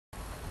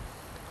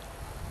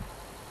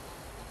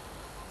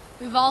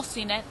We've all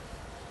seen it.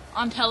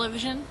 On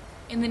television,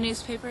 in the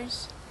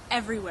newspapers,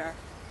 everywhere.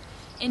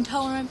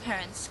 Intolerant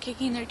parents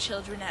kicking their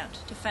children out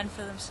to fend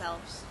for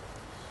themselves.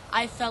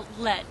 I felt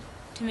led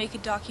to make a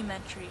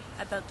documentary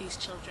about these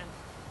children.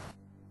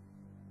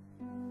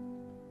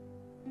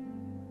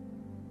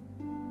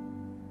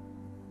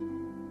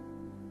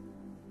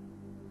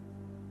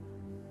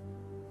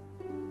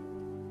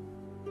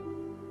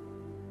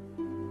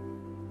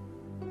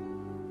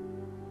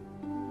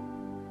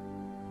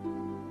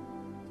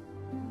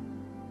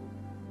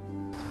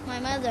 My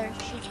mother,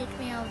 she kicked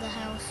me out of the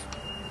house.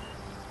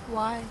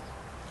 Why?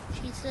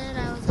 She said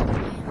I was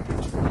annoying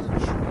her too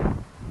much.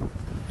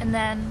 And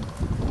then,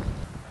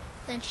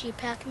 She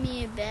packed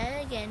me a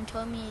bag and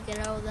told me to get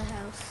out of the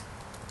house.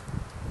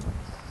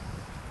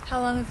 how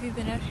long have you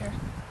been out here?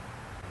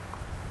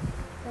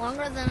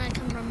 Longer than I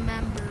can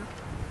remember.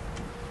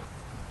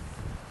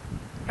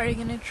 Are you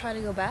gonna try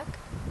to go back?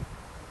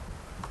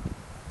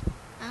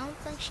 I don't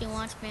think she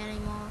wants me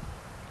anymore.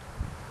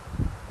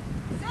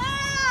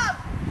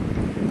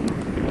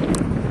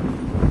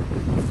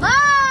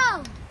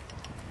 Mom!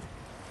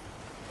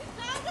 It's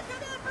time to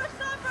come in for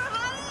supper,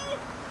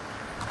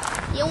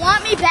 honey! You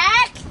want me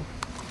back?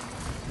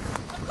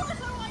 Of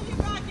course I want you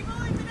back. You've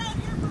only been out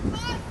here for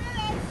 5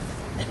 minutes.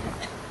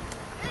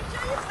 Make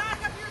sure you pack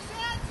up your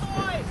sand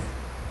toys.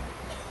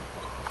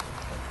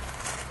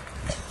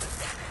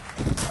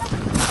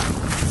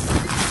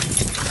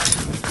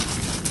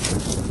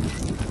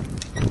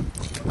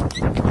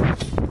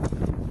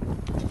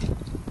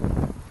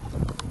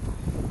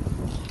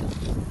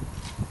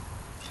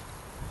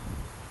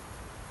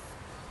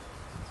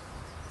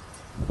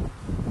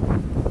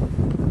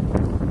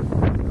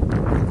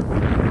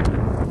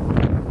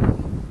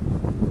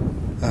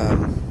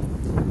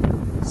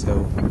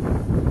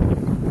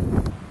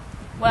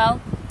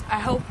 Well, I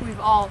hope we've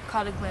all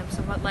caught a glimpse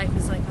of what life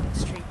is like on the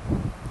street.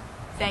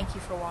 Thank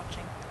you for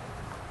watching.